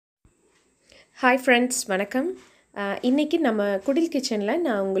Hi friends, வணக்கம். இன்னைக்கு நம்ம குடில் கிச்சனில்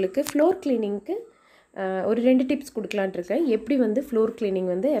நான் உங்களுக்கு ஃப்ளோர் கிளீனிங்க்கு ஒரு 2 டிப்ஸ் கொடுக்கலான்ட்டு இருக்கேன். எப்படி வந்து ஃப்ளோர் கிளீனிங்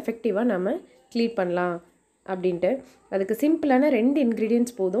வந்து எஃபெக்டிவாக நம்ம க்ளீன் பண்ணலாம் அப்படின்ட்டு. அதுக்கு சிம்பிளான 2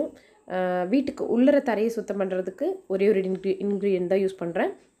 இன்க்ரீடியன்ட்ஸ் போதும். வீட்டுக்கு உள்ளர தரையை சுத்தம் பண்ணுறதுக்கு ஒரே ஒரு இன்க்ரீடியன்ட் தான் யூஸ்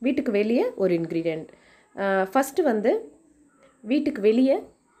பண்ணுறேன். வீட்டுக்கு வெளியே ஒரு இன்க்ரீடியன்ட். ஃபஸ்ட்டு வந்து வீட்டுக்கு வெளியே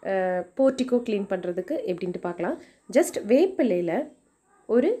போர்ட்டிக்கோ க்ளீன் பண்ணுறதுக்கு எப்படின்ட்டு பார்க்கலாம். ஜஸ்ட் வேப்பிலையில்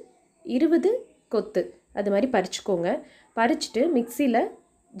ஒரு 20 கொத்து அது மாதிரி பறிச்சுக்கோங்க. பறிச்சுட்டு மிக்சியில்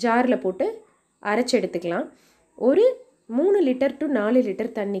ஜாரில் போட்டு அரைச்சி எடுத்துக்கலாம். ஒரு 3 லிட்டர் டு 4 லிட்டர்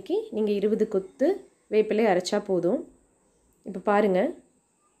தண்ணிக்கு நீங்கள் 20 கொத்து வேப்பிலை அரைச்சா போதும். இப்போ பாருங்கள்,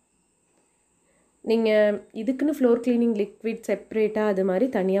 நீங்கள் இதுக்குன்னு ஃப்ளோர் க்ளீனிங் லிக்விட் செப்ரேட்டாக அது மாதிரி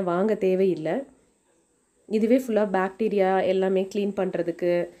தனியாக வாங்க தேவையில்லை. இதுவே ஃபுல்லாக பாக்டீரியா எல்லாமே க்ளீன்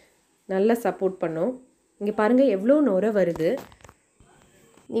பண்ணுறதுக்கு நல்லா சப்போர்ட் பண்ணும். இங்கே பாருங்கள் எவ்வளோ நுரை வருது.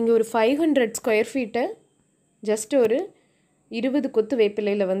 நீங்கள் ஒரு 500 ஸ்கொயர் ஃபீட்டை ஜஸ்ட் ஒரு 20 கொத்து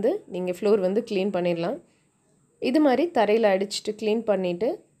வேப்பிலையில் வந்து நீங்கள் ஃப்ளோர் வந்து க்ளீன் பண்ணிடலாம். இது மாதிரி தரையில் அடிச்சுட்டு க்ளீன் பண்ணிவிட்டு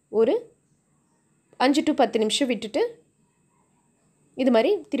ஒரு 5 to 10 நிமிஷம் விட்டுட்டு இது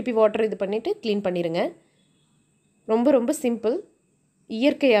மாதிரி திருப்பி வாட்டர் இது பண்ணிவிட்டு க்ளீன் பண்ணிடுங்க. ரொம்ப ரொம்ப சிம்பிள்.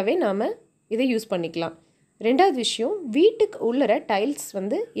 இயற்கையாகவே நாம் இதை யூஸ் பண்ணிக்கலாம். ரெண்டாவது விஷயம், வீட்டுக்கு உள்ளர டைல்ஸ்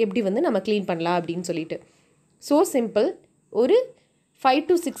வந்து எப்படி வந்து நம்ம க்ளீன் பண்ணலாம் அப்படின்னு சொல்லிட்டு. So simple. ஒரு 5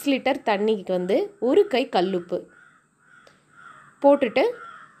 to 6 லிட்டர் தண்ணிக்கு வந்து ஒரு கை கல்லுப்பு போட்டுட்டு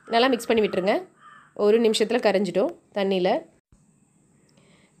நல்லா மிக்ஸ் பண்ணி விட்டுருங்க. ஒரு நிமிஷத்தில் கரைஞ்சிடும் தண்ணியில்.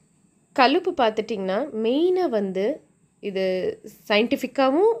 கல்லுப்பு பார்த்துட்டிங்கன்னா மெயினாக வந்து இது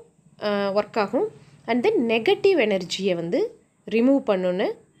சயின்டிஃபிக்காகவும் ஒர்க் ஆகும். அண்ட் தென் நெகட்டிவ் எனர்ஜியை வந்து ரிமூவ் பண்ணுன்னு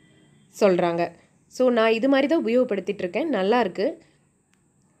சொல்கிறாங்க. ஸோ நான் இது மாதிரி தான் உபயோகப்படுத்திகிட்ருக்கேன். நல்லாயிருக்கு.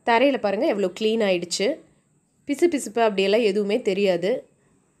 தரையில் பாருங்கள் எவ்வளோ க்ளீன் ஆகிடுச்சு. பிசு பிசுப்பு அப்படியெல்லாம் எதுவுமே தெரியாது.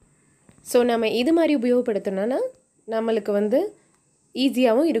 ஸோ நம்ம இது மாதிரி உபயோகப்படுத்தினோன்னா நம்மளுக்கு வந்து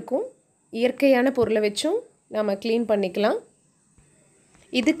ஈஸியாகவும் இருக்கும். இயற்கையான பொருளை வச்சும் நம்ம க்ளீன் பண்ணிக்கலாம்.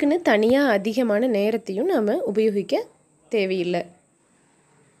 இதுக்குன்னு தனியாக அதிகமான நேரத்தையும் நம்ம உபயோகிக்க தேவையில்லை.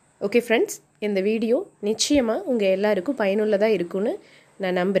 ஓகே ஃப்ரெண்ட்ஸ், இந்த வீடியோ நிச்சயமாக உங்கள் எல்லாருக்கும் பயனுள்ளதாக இருக்கும்னு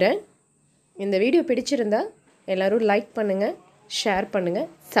நான் நம்புகிறேன். இந்த வீடியோ பிடிச்சிருந்தால் எல்லோரும் லைக் பண்ணுங்கள், ஷேர் பண்ணுங்கள்,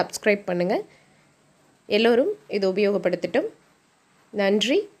 சப்ஸ்கிரைப் பண்ணுங்கள். எல்லோரும் இதை உபயோகப்படுத்தட்டும்.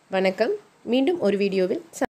 நன்றி, வணக்கம். மீண்டும் ஒரு வீடியோவில்